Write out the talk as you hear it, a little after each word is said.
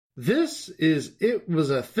This is It Was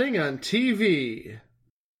a Thing on TV.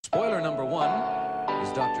 Spoiler number one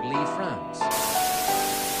is Dr. Lee Franz.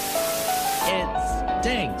 It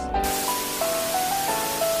stinks.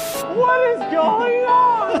 What is going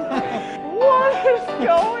on? What is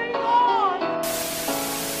going on?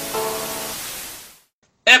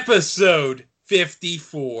 Episode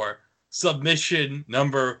 54, submission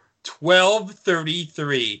number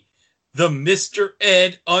 1233, the Mr.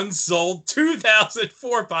 Ed Unsold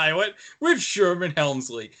 2004 pilot with Sherman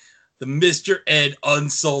Hemsley. The Mr. Ed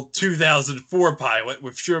Unsold 2004 pilot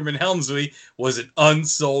with Sherman Hemsley was an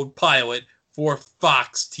unsold pilot for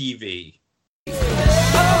Fox TV.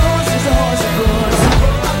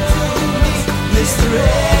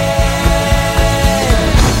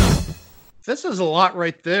 This is a lot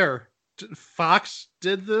right there. Fox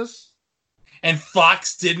did this? And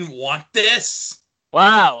Fox didn't want this?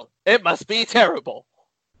 Wow, it must be terrible.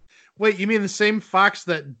 Wait, you mean the same Fox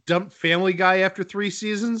that dumped Family Guy after 3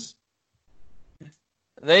 seasons?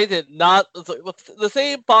 They did not. The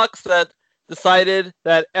same Fox that decided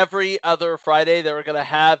that every other Friday they were going to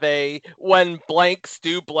have a When Blanks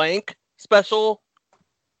Do Blank special.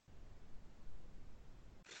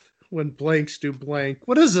 When blanks do blank.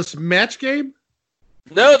 What is this, Match Game?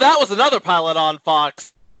 No, that was another pilot on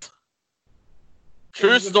Fox.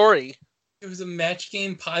 True story. It was a match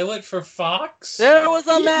game pilot for Fox? There was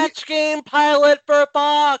a match game pilot for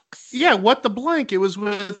Fox. Yeah, what the blank? It was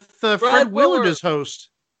with Fred Willard Willard as host.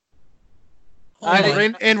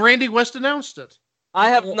 And Randy West announced it. I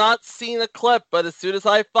have not seen a clip, but as soon as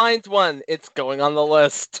I find one, it's going on the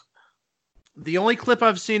list. The only clip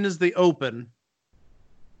I've seen is the open.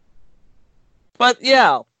 But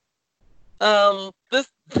yeah, that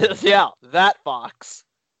Fox,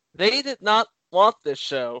 they did not want this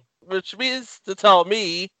show, which means to tell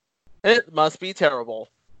me it must be terrible.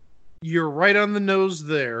 You're right on the nose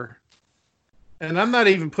there. And I'm not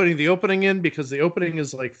even putting the opening in because the opening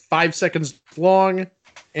is like 5 seconds long.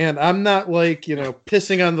 And I'm not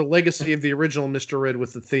pissing on the legacy of the original Mr. Ed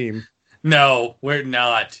with the theme. No, we're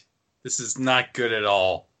not. This is not good at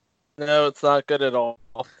all. No, it's not good at all.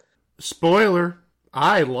 Spoiler,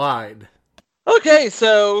 I lied. Okay,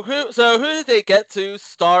 so who did they get to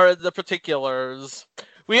star in the particulars?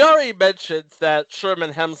 We already mentioned that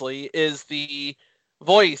Sherman Hemsley is the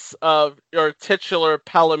voice of your titular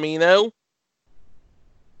Palomino.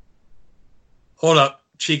 Hold up,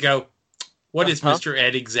 Chico. What is Mr.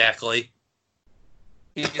 Ed exactly?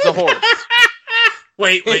 He's a horse.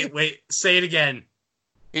 Wait. Say it again.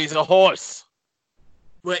 He's a horse.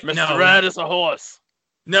 Wait, Mr. no. Ed is a horse.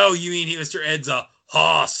 No, you mean Mr. Ed's a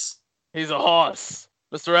hoss. He's a horse.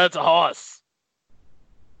 Mr. Ed's a horse.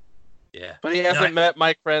 Yeah. But he hasn't met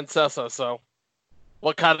Mike Francesa, so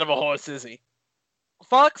what kind of a horse is he?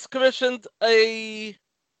 Fox commissioned a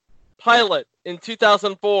pilot in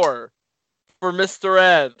 2004 for Mr.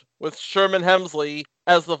 Ed with Sherman Hemsley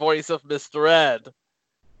as the voice of Mr. Ed.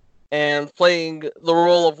 And playing the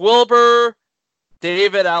role of Wilbur,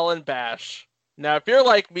 David Allen Bash. Now, if you're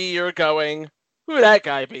like me, you're going, who'd that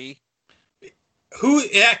guy be? Who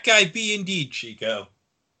that guy be indeed, Chico?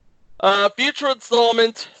 Future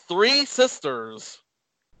installment, Three Sisters.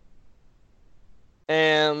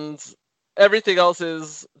 And everything else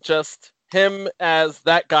is just him as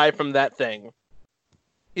that guy from That Thing.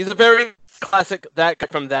 He's a very classic that guy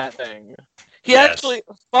from That Thing.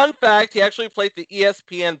 Fun fact, he actually played the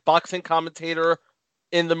ESPN boxing commentator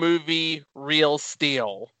in the movie Real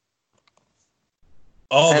Steel.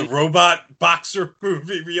 Oh, the robot boxer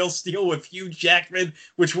movie, Real Steel, with Hugh Jackman,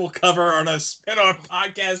 which we'll cover on a spin-off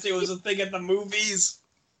podcast. It was a thing at the movies.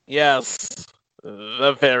 Yes,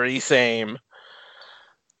 the very same.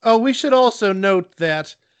 Oh, we should also note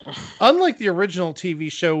that, unlike the original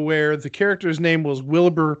TV show where the character's name was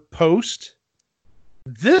Wilbur Post,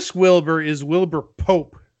 this Wilbur is Wilbur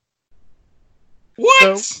Pope.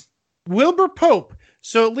 What? So, Wilbur Pope.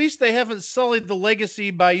 So at least they haven't sullied the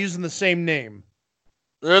legacy by using the same name.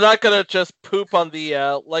 They're not gonna just poop on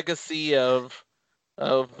the legacy of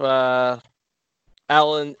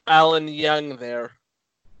Alan Young there.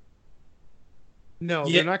 No,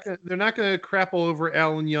 they're not gonna crap all over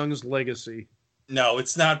Alan Young's legacy. No,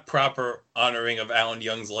 it's not proper honoring of Alan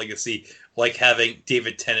Young's legacy, like having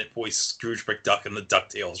David Tennant voice Scrooge McDuck in the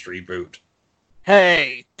DuckTales reboot.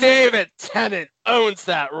 Hey, David Tennant owns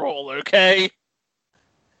that role, okay?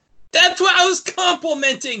 That's what I was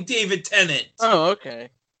complimenting David Tennant. Oh, okay.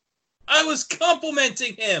 I was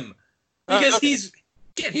complimenting him because he's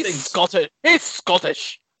Scottish. He's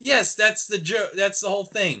Scottish. Yes, that's the joke. That's the whole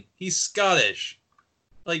thing. He's Scottish.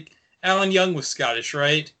 Like Alan Young was Scottish,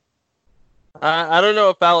 right? I don't know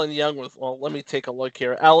if Alan Young was. Well, let me take a look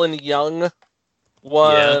here. Alan Young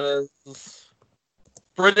was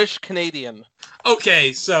British Canadian.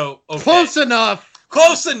 Okay, so Close enough.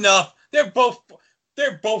 Close enough. They're both.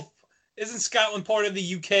 Isn't Scotland part of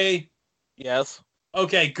the UK? Yes.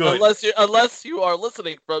 Okay, good. Unless you're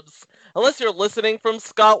listening from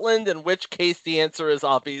Scotland, in which case the answer is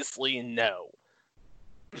obviously no.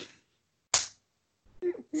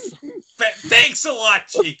 Thanks a lot,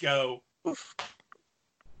 Chico.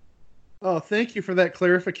 Oh, thank you for that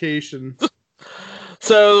clarification.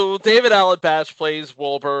 So David Allen Batch plays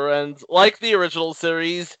Wilbur, and like the original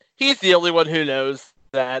series, he's the only one who knows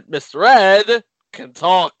that Mr. Ed can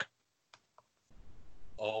talk.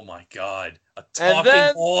 Oh my god. A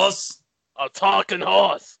talking horse? A talking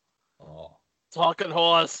horse. Oh. Talking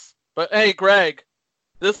horse. But hey, Greg,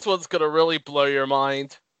 this one's gonna really blow your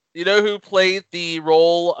mind. You know who played the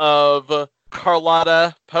role of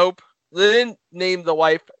Carlotta Pope? They didn't name the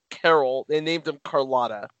wife Carol. They named him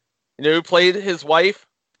Carlotta. You know who played his wife?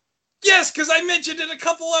 Yes, because I mentioned it a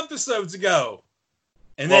couple episodes ago.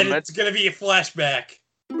 And then it's going to be a flashback.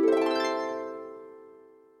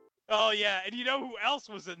 Oh, yeah. And you know who else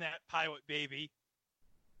was in that pilot, baby?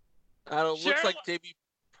 Looks like Davey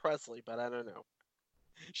Presley, but I don't know.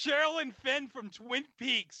 Sherilyn Fenn from Twin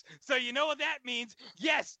Peaks. So you know what that means?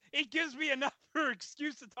 Yes, it gives me another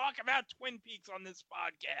excuse to talk about Twin Peaks on this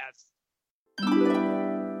podcast.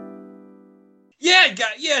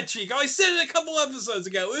 Yeah, Chico. I said it a couple episodes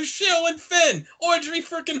ago. It was Sherilyn Fenn. Audrey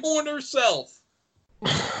freaking Horne herself.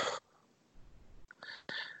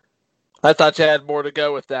 I thought you had more to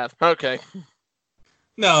go with that. Okay.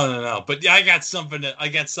 No. But I got something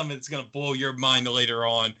that's gonna blow your mind later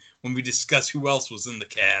on when we discuss who else was in the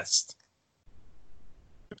cast.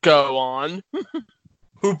 Go on.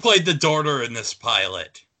 Who played the daughter in this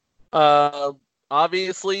pilot?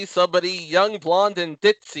 Obviously somebody young, blonde, and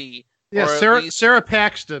ditzy. Yeah, Sarah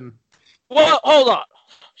Paxton. Well, hold on.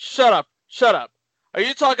 Shut up. Are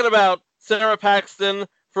you talking about Sarah Paxton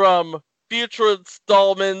from future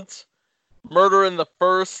installment Murder in the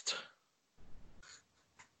First?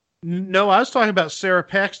 No, I was talking about Sarah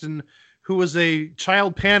Paxton, who was a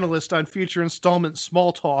child panelist on future installment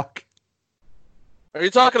Small Talk. Are you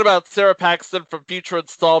talking about Sarah Paxton from future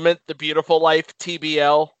installment The Beautiful Life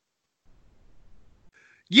TBL?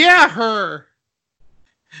 Yeah, her.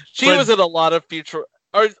 She was in a lot of future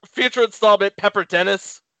installment Pepper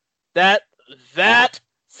Dennis. That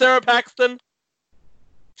Sarah Paxton.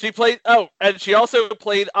 She played. Oh, and she also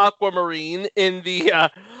played Aquamarine in the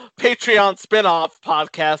Patreon spin-off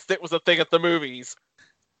podcast. It was a thing at the movies.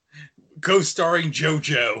 Co-starring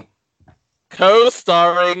JoJo.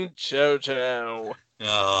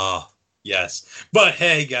 Oh, yes. But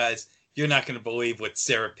hey, guys, you're not going to believe what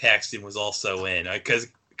Sarah Paxton was also in. Because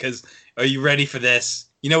are you ready for this?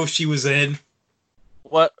 You know what she was in?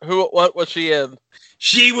 What was she in?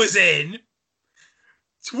 She was in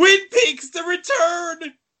Twin Peaks: The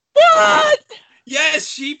Return. What? Yes,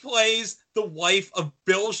 she plays the wife of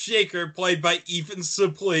Bill Shaker, played by Ethan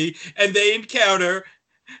Suplee, and they encounter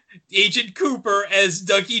Agent Cooper as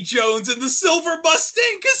Dougie Jones in the Silver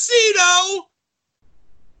Mustang Casino.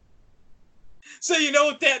 So you know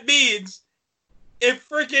what that means? If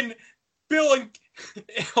freaking Bill and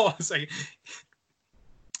hold on a second.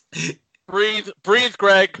 Breathe,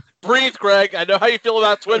 Greg. I know how you feel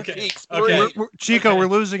about Twin Peaks. Okay. Chico, we're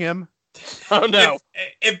losing him. Oh no!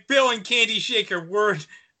 If Bill and Candy Shaker weren't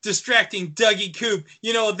distracting Dougie Coop,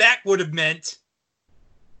 you know what that would have meant?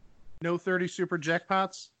 No 30 super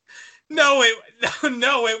jackpots? If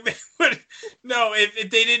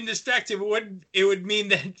they didn't distract him, it would mean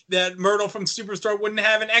that Myrtle from Superstar wouldn't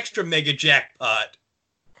have an extra mega jackpot.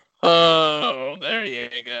 Oh, there you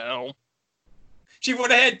go. She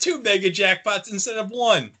would have had 2 mega jackpots instead of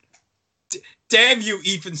 1. Damn you,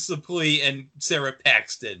 Ethan Suplee and Sarah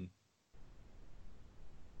Paxton.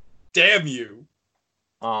 Damn you.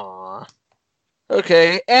 Aww.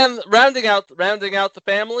 Okay, and rounding out the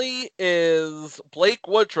family is Blake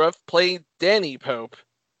Woodruff played Danny Pope.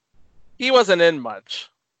 He wasn't in much.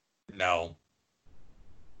 No.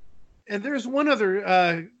 And there's one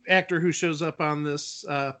other actor who shows up on this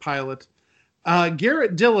pilot.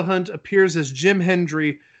 Garrett Dillahunt appears as Jim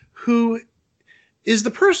Hendry, who is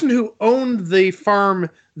the person who owned the farm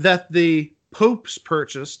that the Popes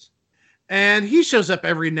purchased. And he shows up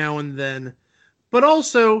every now and then. But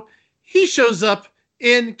also, he shows up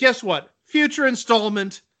in, guess what? Future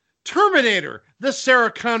installment, Terminator, the Sarah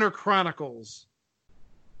Connor Chronicles.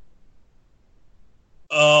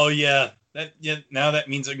 Oh, yeah. Now that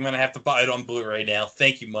means I'm going to have to buy it on Blu-ray now.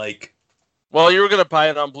 Thank you, Mike. Well, you were gonna buy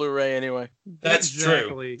it on Blu-ray anyway. That's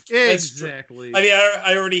exactly. true. That's true. Exactly. I mean,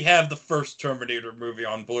 I already have the first Terminator movie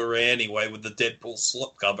on Blu-ray anyway with the Deadpool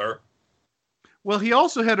slipcover. Well, he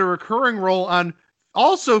also had a recurring role on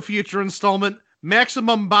also future installment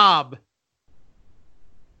Maximum Bob.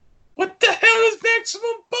 What the hell is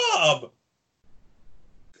Maximum Bob?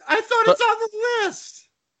 I thought it's on the list.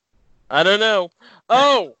 I don't know.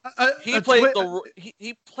 Oh, he played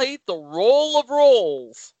the role of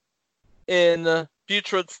roles in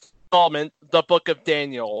future installment, The Book of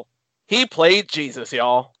Daniel. He played Jesus,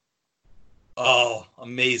 y'all. Oh,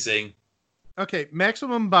 amazing. Okay,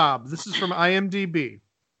 Maximum Bob. This is from IMDb.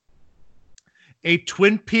 A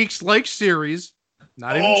Twin Peaks-like series.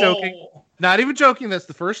 Not even joking. Not even joking. That's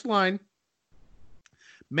the first line.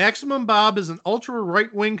 Maximum Bob is an ultra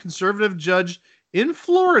right-wing conservative judge in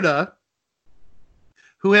Florida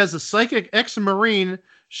who has a psychic ex-Marine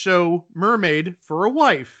show mermaid for a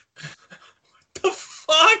wife. What the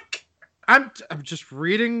fuck? I'm just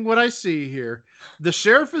reading what I see here. The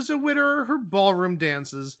sheriff is a widower who ballroom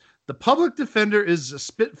dances. The public defender is a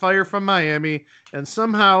Spitfire from Miami. And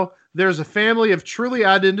somehow there's a family of truly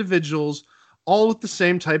odd individuals, all with the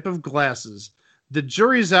same type of glasses. The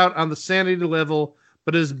jury's out on the sanity level,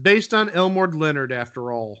 but is based on Elmore Leonard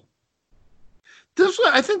after all.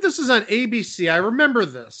 I think this is on ABC. I remember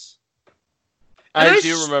this. I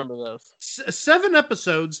do remember this. 7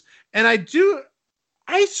 episodes, and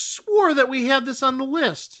I swore that we had this on the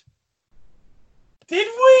list. Did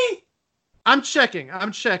we? I'm checking.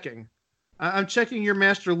 I'm checking your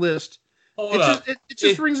master list. It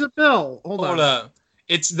just rings a bell. Hold on.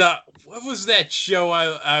 It's not. What was that show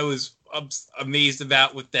I was amazed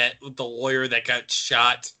about with the lawyer that got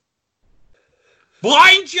shot?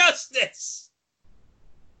 Blind Justice.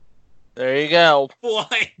 There you go.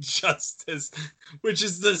 Blind Justice, which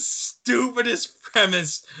is the stupidest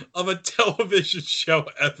premise of a television show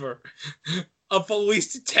ever. A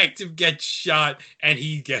police detective gets shot and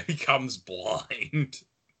he becomes blind.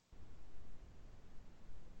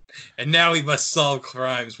 And now he must solve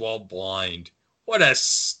crimes while blind. What a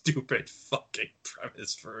stupid fucking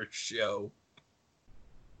premise for a show.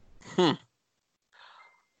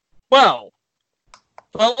 Well,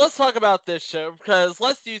 let's talk about this show, because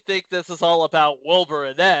lest you think this is all about Wilbur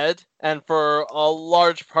and Ed, and for a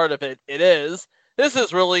large part of it, it is. This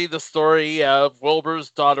is really the story of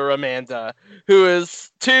Wilbur's daughter Amanda, who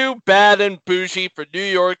is too bad and bougie for New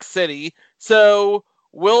York City, so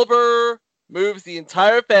Wilbur moves the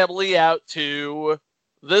entire family out to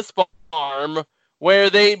this farm where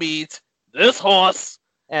they meet this horse,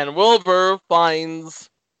 and Wilbur finds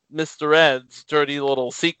Mr. Ed's dirty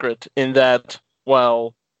little secret in that,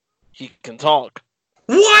 well, he can talk.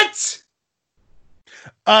 What?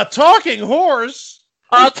 A talking horse?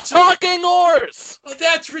 A talking horse! Oh,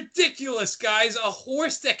 that's ridiculous, guys. A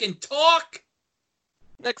horse that can talk?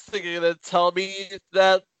 Next thing you're going to tell me is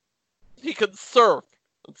that he can surf,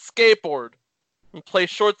 and skateboard, and play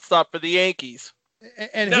shortstop for the Yankees.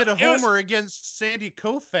 And hit a homer against Sandy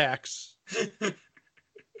Koufax.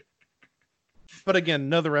 But again,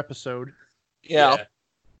 another episode. Yeah.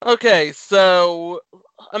 Okay, so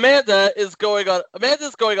Amanda's going on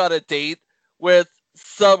a date with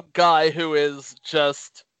some guy who is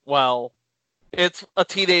just, well, it's a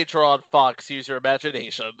teenager on Fox. Use your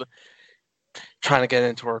imagination. Trying to get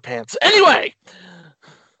into her pants. Anyway!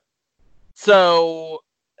 So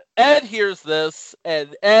Ed hears this,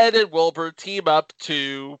 and Ed and Wilbur team up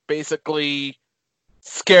to basically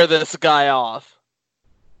scare this guy off.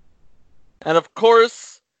 And of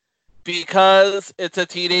course, because it's a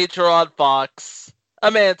teenager on Fox,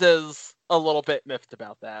 Amanda's a little bit miffed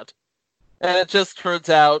about that. And it just turns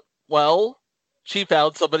out, well, she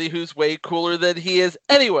found somebody who's way cooler than he is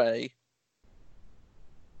anyway.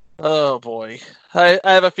 Oh boy. I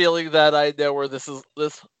have a feeling that I know where this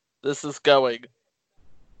is going.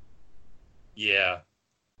 Yeah.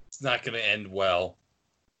 It's not going to end well.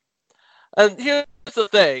 And here's the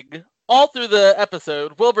thing. All through the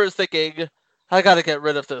episode, Wilbur's thinking, I gotta get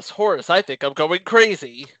rid of this horse. I think I'm going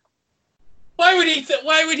crazy. Why would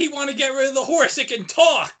he want to get rid of the horse? It can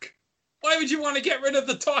talk. Why would you want to get rid of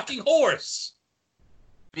the talking horse?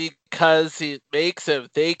 Because it makes him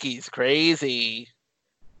think he's crazy.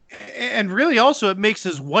 And really also it makes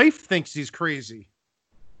his wife thinks he's crazy.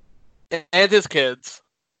 And his kids.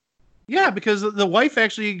 Yeah, because the wife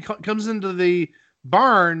actually comes into the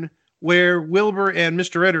barn where Wilbur and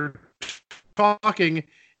Mr. Ed are talking,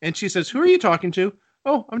 and she says, "Who are you talking to?"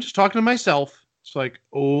 "Oh, I'm just talking to myself." It's like,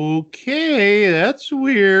 okay, that's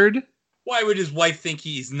weird. Why would his wife think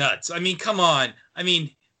he's nuts? I mean, come on. I mean,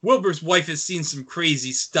 Wilbur's wife has seen some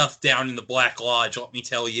crazy stuff down in the Black Lodge, let me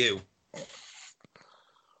tell you.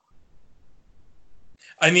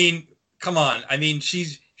 I mean, come on. I mean,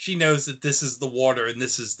 she knows that this is the water and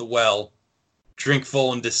this is the well. Drink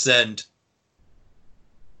full and descend.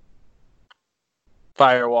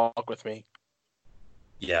 Fire walk with me.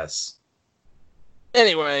 Yes.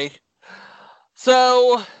 Anyway,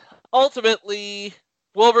 so ultimately,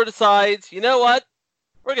 Wilbur decides, you know what?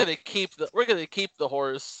 We're gonna keep the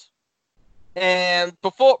horse. And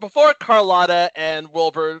before Carlotta and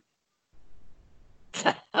Wilbur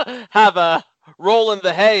have a roll in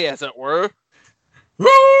the hay, as it were. Roll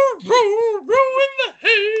in the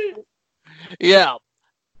hay. Yeah.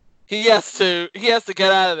 He has to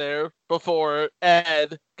get out of there before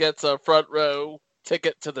Ed gets a front row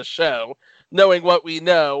ticket to the show, knowing what we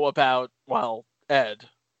know about, well, Ed.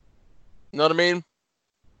 Know what I mean?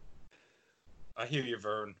 I hear you,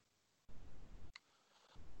 Vern.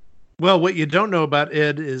 Well, what you don't know about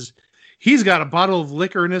Ed is he's got a bottle of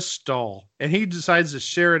liquor in his stall, and he decides to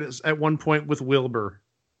share it at one point with Wilbur.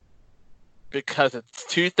 Because it's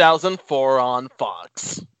 2004 on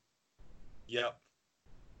Fox. Yep.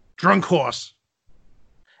 Drunk horse.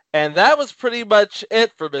 And that was pretty much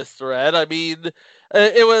it for Mr. Ed. I mean,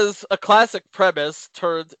 it was a classic premise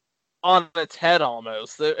turned on its head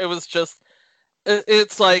almost. It was just,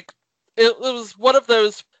 it's like, it was one of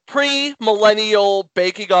those pre-millennial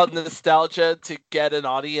baking on nostalgia to get an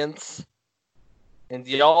audience. And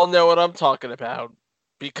y'all know what I'm talking about.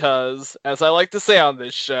 Because, as I like to say on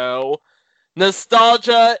this show,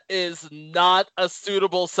 nostalgia is not a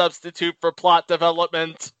suitable substitute for plot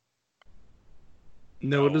development.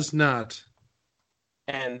 No, it is not.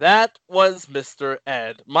 And that was Mr.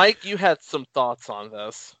 Ed. Mike, you had some thoughts on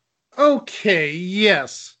this. Okay,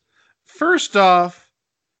 yes. First off,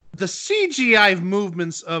 the CGI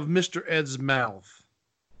movements of Mr. Ed's mouth.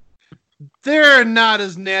 They're not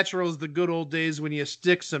as natural as the good old days when you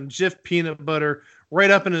stick some Jif peanut butter right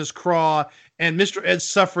up in his craw and Mr. Ed's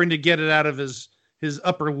suffering to get it out of his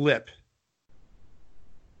upper lip.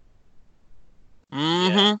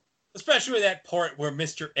 Mm-hmm. Yeah. Especially that part where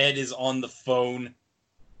Mr. Ed is on the phone.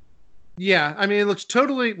 Yeah, I mean, it looks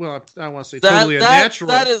totally, well, I don't want to say totally unnatural.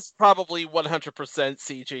 That is probably 100%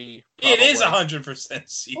 CG. Probably. It is 100%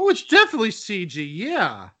 CG. Oh, it's definitely CG,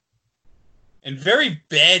 yeah. And very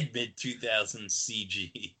bad mid-2000s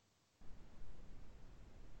CG.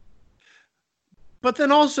 But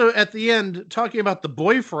then also at the end, talking about the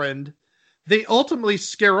boyfriend, they ultimately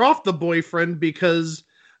scare off the boyfriend because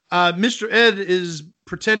Mr. Ed is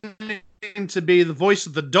pretending to be the voice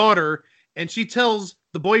of the daughter, and she tells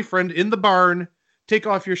the boyfriend in the barn, take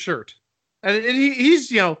off your shirt. And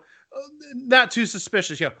he's, not too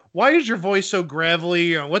suspicious. Why is your voice so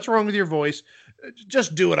gravelly? What's wrong with your voice?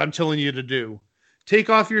 Just do what I'm telling you to do. Take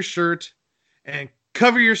off your shirt and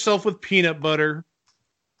cover yourself with peanut butter.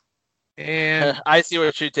 And I see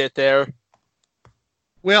what you did there.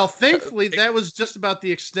 Well, thankfully, that was just about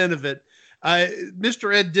the extent of it.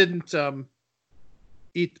 Mr. Ed didn't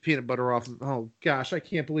eat the peanut butter off. Oh, gosh, I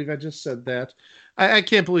can't believe I just said that. I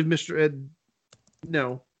can't believe Mr. Ed...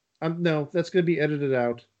 No. No, that's going to be edited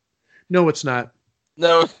out. No, it's not.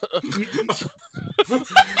 No.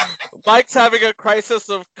 Mike's having a crisis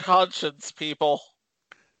of conscience, people.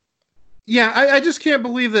 Yeah, I just can't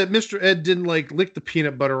believe that Mr. Ed didn't, lick the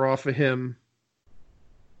peanut butter off of him.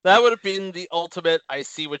 That would have been the ultimate, I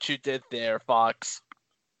see what you did there, Fox.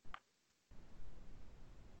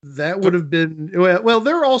 That would have been... Well,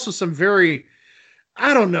 there are also some very,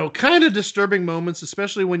 I don't know, kind of disturbing moments,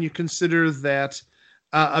 especially when you consider that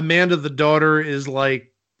Amanda, the daughter, is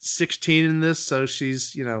 16 in this, so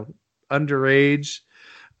she's, underage.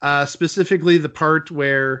 Specifically the part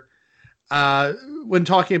where when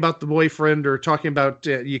talking about the boyfriend or talking about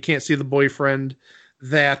you can't see the boyfriend,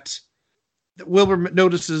 that Wilbur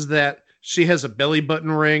notices that she has a belly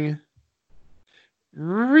button ring.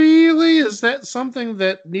 Really? Is that something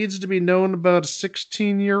that needs to be known about a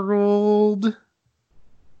 16-year-old?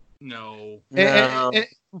 No.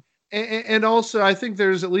 And also, I think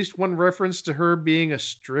there's at least one reference to her being a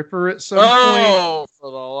stripper at some point.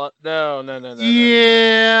 Oh, no.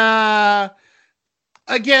 Yeah.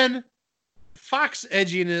 Again, Fox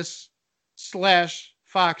edginess /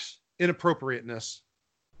 Fox inappropriateness.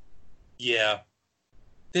 Yeah.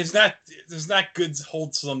 There's not good,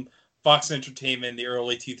 wholesome Fox Entertainment in the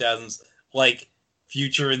early 2000s like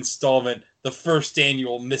future installment, the first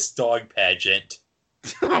annual Miss Dog pageant.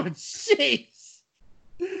 Oh, jeez.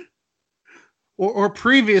 Or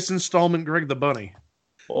previous installment, Greg the Bunny.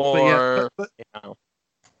 Or,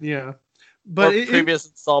 yeah. But previous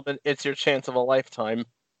installment, It's Your Chance of a Lifetime.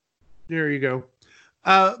 There you go.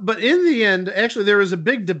 But in the end, actually, there was a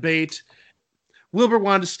big debate Wilbur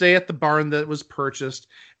wanted to stay at the barn that was purchased,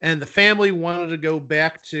 and the family wanted to go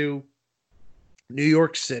back to New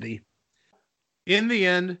York City. In the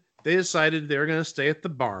end, they decided they were going to stay at the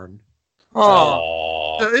barn. Oh,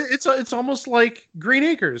 Aw. It's almost like Green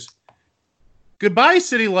Acres. Goodbye,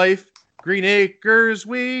 city life. Green Acres,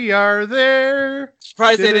 we are there.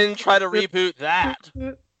 surprised they didn't try to reboot that.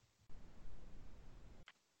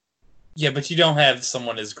 Yeah, but you don't have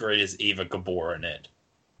someone as great as Ava Gabor in it.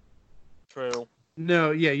 True.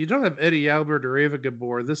 No, yeah, you don't have Eddie Albert or Ava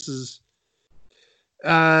Gabor. This is,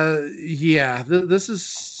 this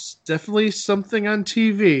is definitely something on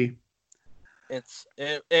TV.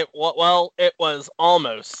 It was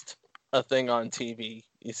almost a thing on TV.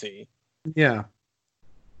 You see, Yeah,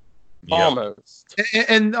 Yep. almost.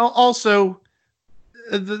 and also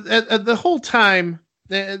the whole time.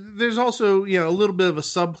 There's also, a little bit of a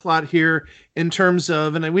subplot here in terms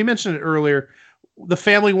of, and we mentioned it earlier, the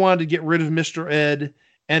family wanted to get rid of Mr. Ed,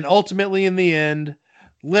 and ultimately in the end,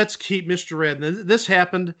 let's keep Mr. Ed. And this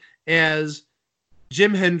happened as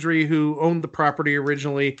Jim Hendry, who owned the property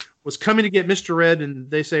originally, was coming to get Mr. Ed,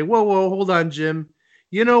 and they say, whoa, hold on, Jim.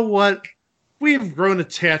 You know what? We've grown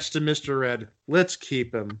attached to Mr. Ed. Let's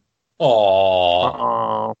keep him.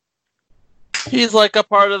 Aw. He's like a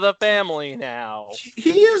part of the family now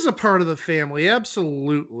He is a part of the family,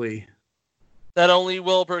 absolutely. that only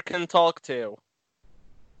Wilbur can talk to.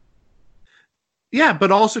 Yeah,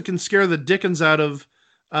 but also can scare the dickens out of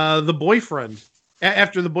the boyfriend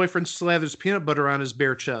after the boyfriend slathers peanut butter on his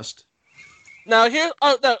bare chest. Now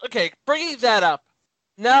bringing that up.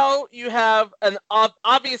 Now you have an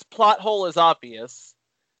obvious plot hole is obvious.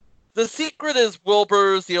 The secret is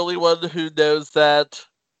Wilbur's the only one who knows that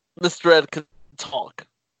Mr. Ed can talk.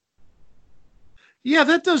 Yeah,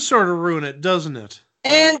 that does sort of ruin it, doesn't it?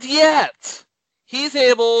 And yet, he's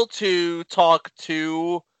able to talk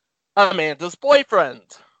to Amanda's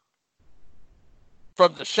boyfriend.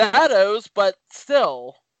 From the shadows, but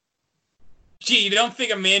still. Gee, you don't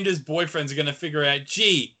think Amanda's boyfriend's gonna figure out,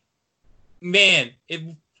 gee, man, it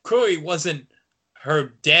clearly wasn't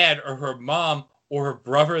her dad or her mom or her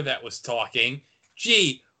brother that was talking.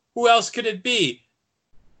 Gee, who else could it be?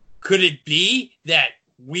 Could it be that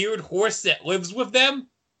weird horse that lives with them?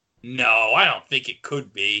 No, I don't think it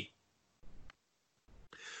could be.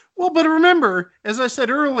 Well, but remember, as I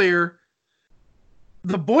said earlier,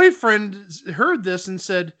 the boyfriend heard this and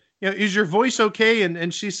said, is your voice okay?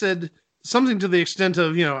 And she said something to the extent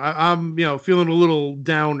of, I'm, feeling a little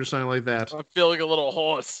down or something like that. I'm feeling a little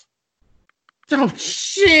hoarse. Oh,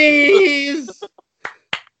 jeez!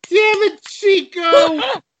 Damn it,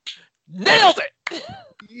 Chico! Nailed it!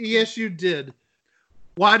 Yes, you did.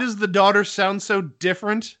 Why does the daughter sound so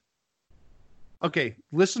different? Okay,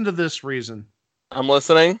 listen to this reason. I'm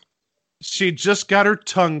listening. She just got her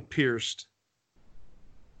tongue pierced.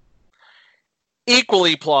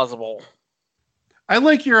 Equally plausible. I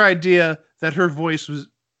like your idea that her voice was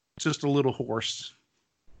just a little hoarse.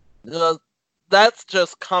 That's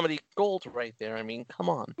just comedy gold right there. I mean, come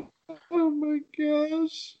on. Oh my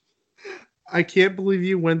gosh. I can't believe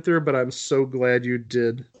you went there, but I'm so glad you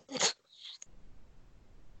did.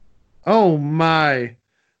 Oh my.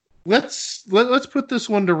 Let's put this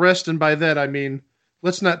one to rest, and by that I mean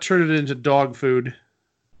let's not turn it into dog food.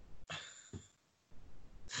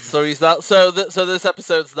 So he's not. So this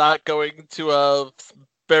episode's not going to a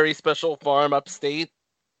very special farm upstate.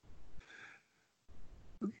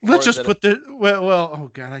 Let's Or is just it put the well. Oh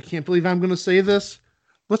god, I can't believe I'm going to say this.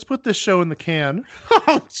 Let's put this show in the can.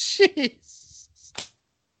 Oh jeez.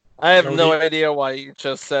 I have no idea why you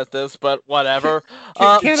just said this, but whatever.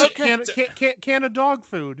 Can of dog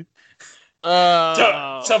food.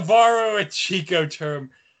 To borrow a Chico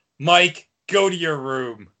term, Mike, go to your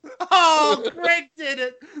room. Oh, Greg did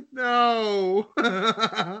it. No.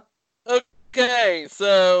 Okay,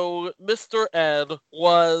 so Mr. Ed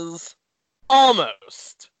was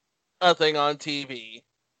almost a thing on TV.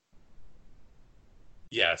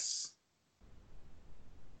 Yes.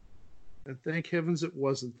 And thank heavens it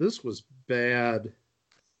wasn't. This was bad.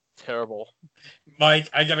 Terrible. Mike,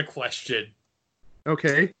 I got a question.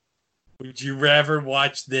 Okay. Would you rather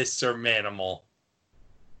watch this or Manimal?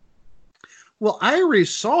 Well, I already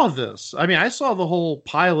saw this. I mean, I saw the whole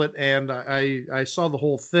pilot and I saw the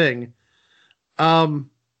whole thing.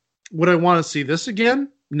 Would I want to see this again?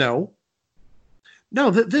 No.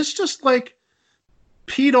 No, this just like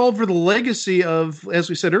peed over the legacy of, as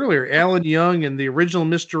we said earlier, Alan Young and the original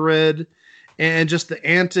Mr. Ed and just the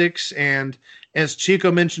antics. And as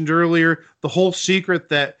Chico mentioned earlier, the whole secret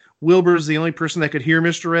that Wilbur's the only person that could hear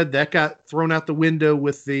Mr. Ed, that got thrown out the window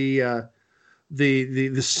with the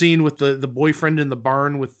the scene with the boyfriend in the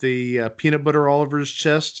barn with the peanut butter all over his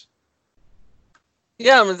chest.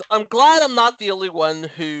 Yeah, I'm glad I'm not the only one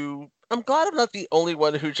who. I'm glad I'm not the only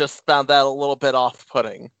one who just found that a little bit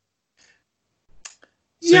off-putting.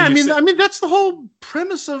 Yeah, I mean that's the whole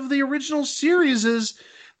premise of the original series is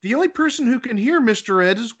the only person who can hear Mr.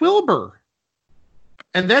 Ed is Wilbur.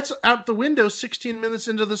 And that's out the window 16 minutes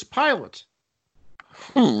into this pilot.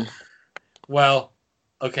 Well,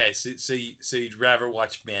 okay, so you'd rather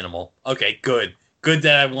watch Manimal. Okay, good. Good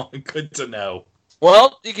to know.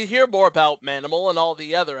 Well, you can hear more about Manimal and all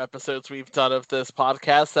the other episodes we've done of this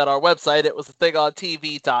podcast at our website. It was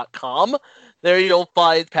thethingontv.com. There you'll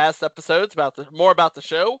find past episodes more about the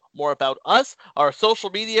show, more about us, our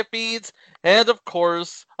social media feeds, and of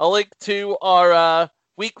course, a link to our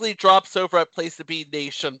weekly drops over at Place to Be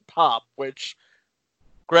Nation Pop, which,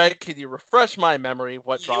 Greg, can you refresh my memory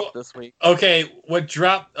what dropped this week? Okay, what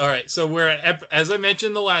dropped? All right, so we're at, as I mentioned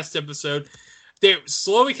in the last episode, they're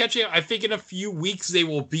slowly catching up. I think in a few weeks they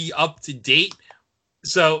will be up to date.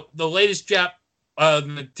 So the latest drop,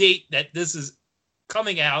 the date that this is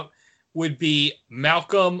coming out would be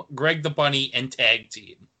Malcolm, Greg the Bunny, and Tag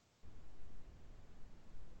Team.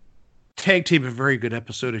 Tag Team, a very good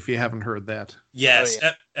episode if you haven't heard that. Yes,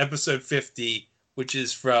 episode 50, which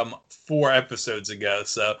is from 4 episodes ago.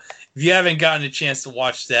 So if you haven't gotten a chance to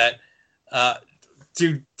watch that,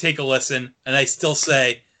 do take a listen. And I still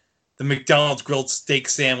say the McDonald's grilled steak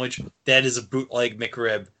sandwich, that is a bootleg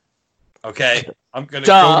McRib. Okay? I'm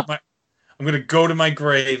gonna go to my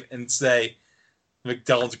grave and say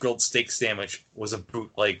McDonald's grilled steak sandwich was a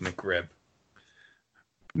bootleg McRib.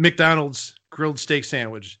 McDonald's grilled steak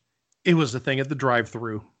sandwich. It was the thing at the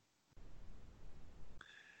drive-thru.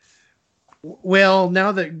 Well,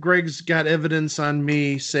 now that Greg's got evidence on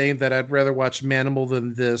me saying that I'd rather watch Manimal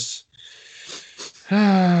than this.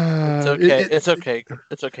 It's okay. It's okay.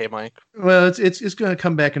 It's okay, Mike. Well, it's going to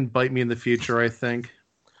come back and bite me in the future, I think.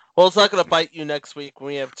 Well, it's not going to bite you next week when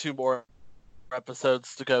we have 2 more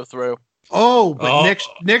episodes to go through. Oh, but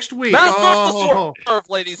next week. Master Surf,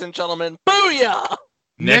 ladies and gentlemen. Booyah!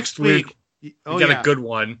 Next week, we got a good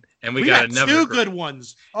one, and we got another 2 good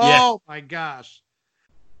ones. Oh, my gosh.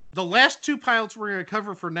 The last 2 pilots we're going to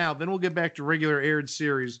cover for now, then we'll get back to regular aired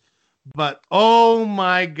series. But, oh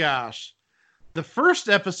my gosh. The first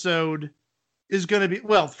episode is going to be,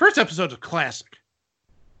 well, the first episode's a classic.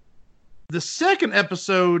 The second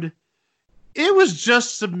episode, it was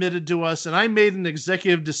just submitted to us, and I made an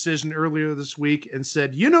executive decision earlier this week and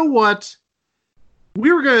said, you know what?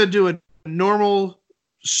 We were going to do a normal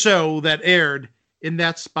show that aired in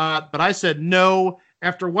that spot, but I said, no,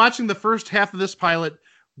 after watching the first half of this pilot,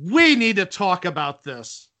 we need to talk about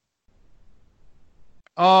this.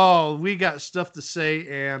 Oh, we got stuff to say,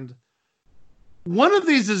 and one of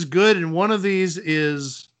these is good, and one of these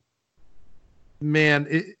is, man,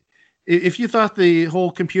 if you thought the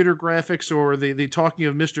whole computer graphics or the talking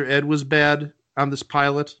of Mr. Ed was bad on this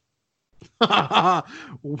pilot,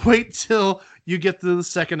 wait till you get to the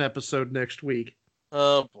second episode next week.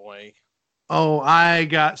 Oh, boy. Oh, I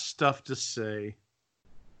got stuff to say.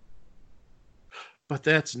 But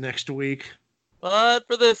that's next week. But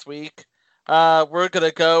for this week, we're going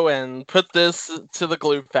to go and put this to the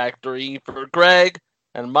glue factory. For Greg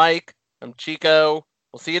and Mike and Chico,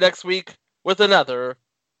 we'll see you next week with another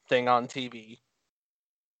thing on TV.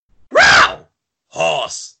 Row!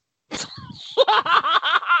 Horse!